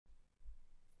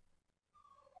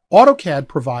AutoCAD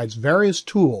provides various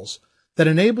tools that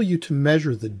enable you to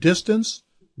measure the distance,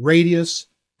 radius,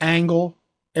 angle,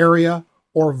 area,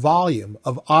 or volume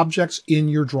of objects in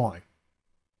your drawing.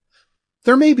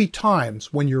 There may be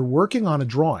times when you're working on a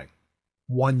drawing,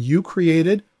 one you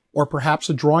created or perhaps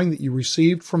a drawing that you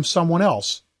received from someone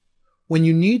else, when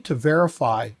you need to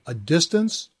verify a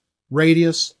distance,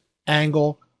 radius,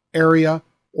 angle, area,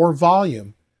 or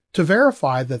volume to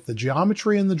verify that the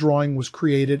geometry in the drawing was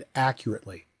created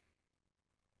accurately.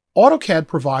 AutoCAD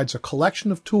provides a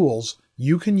collection of tools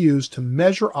you can use to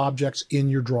measure objects in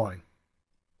your drawing.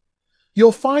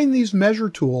 You'll find these measure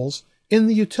tools in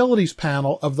the Utilities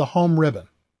panel of the Home ribbon.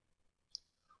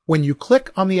 When you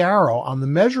click on the arrow on the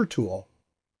Measure tool,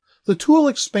 the tool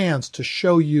expands to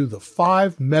show you the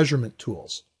 5 measurement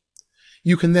tools.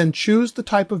 You can then choose the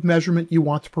type of measurement you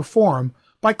want to perform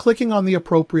by clicking on the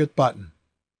appropriate button.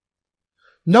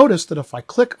 Notice that if I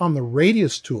click on the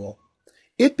Radius tool,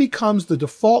 it becomes the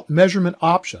default measurement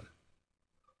option.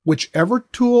 Whichever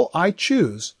tool I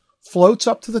choose floats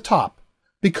up to the top,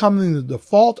 becoming the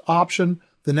default option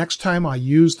the next time I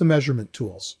use the measurement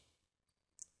tools.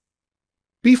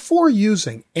 Before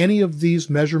using any of these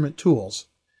measurement tools,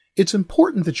 it's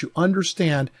important that you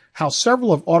understand how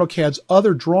several of AutoCAD's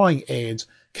other drawing aids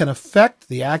can affect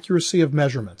the accuracy of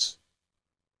measurements.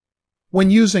 When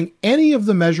using any of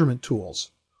the measurement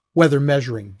tools, whether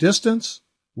measuring distance,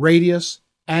 radius,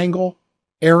 angle,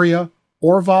 area,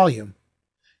 or volume,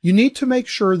 you need to make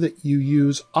sure that you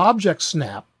use Object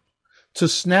Snap to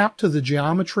snap to the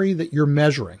geometry that you're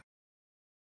measuring.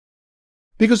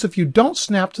 Because if you don't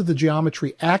snap to the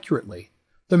geometry accurately,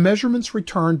 the measurements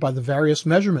returned by the various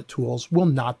measurement tools will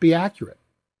not be accurate.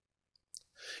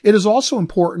 It is also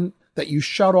important that you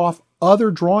shut off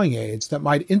other drawing aids that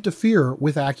might interfere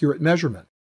with accurate measurement.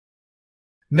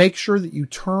 Make sure that you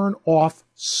turn off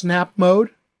Snap Mode,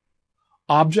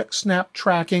 Object Snap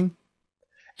Tracking,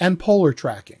 and Polar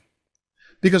Tracking,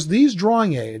 because these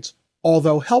drawing aids,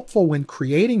 although helpful when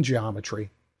creating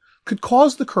geometry, could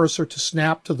cause the cursor to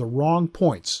snap to the wrong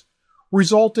points,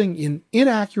 resulting in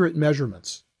inaccurate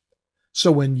measurements.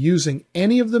 So when using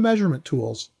any of the measurement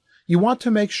tools, you want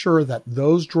to make sure that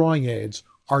those drawing aids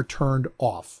are turned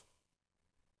off.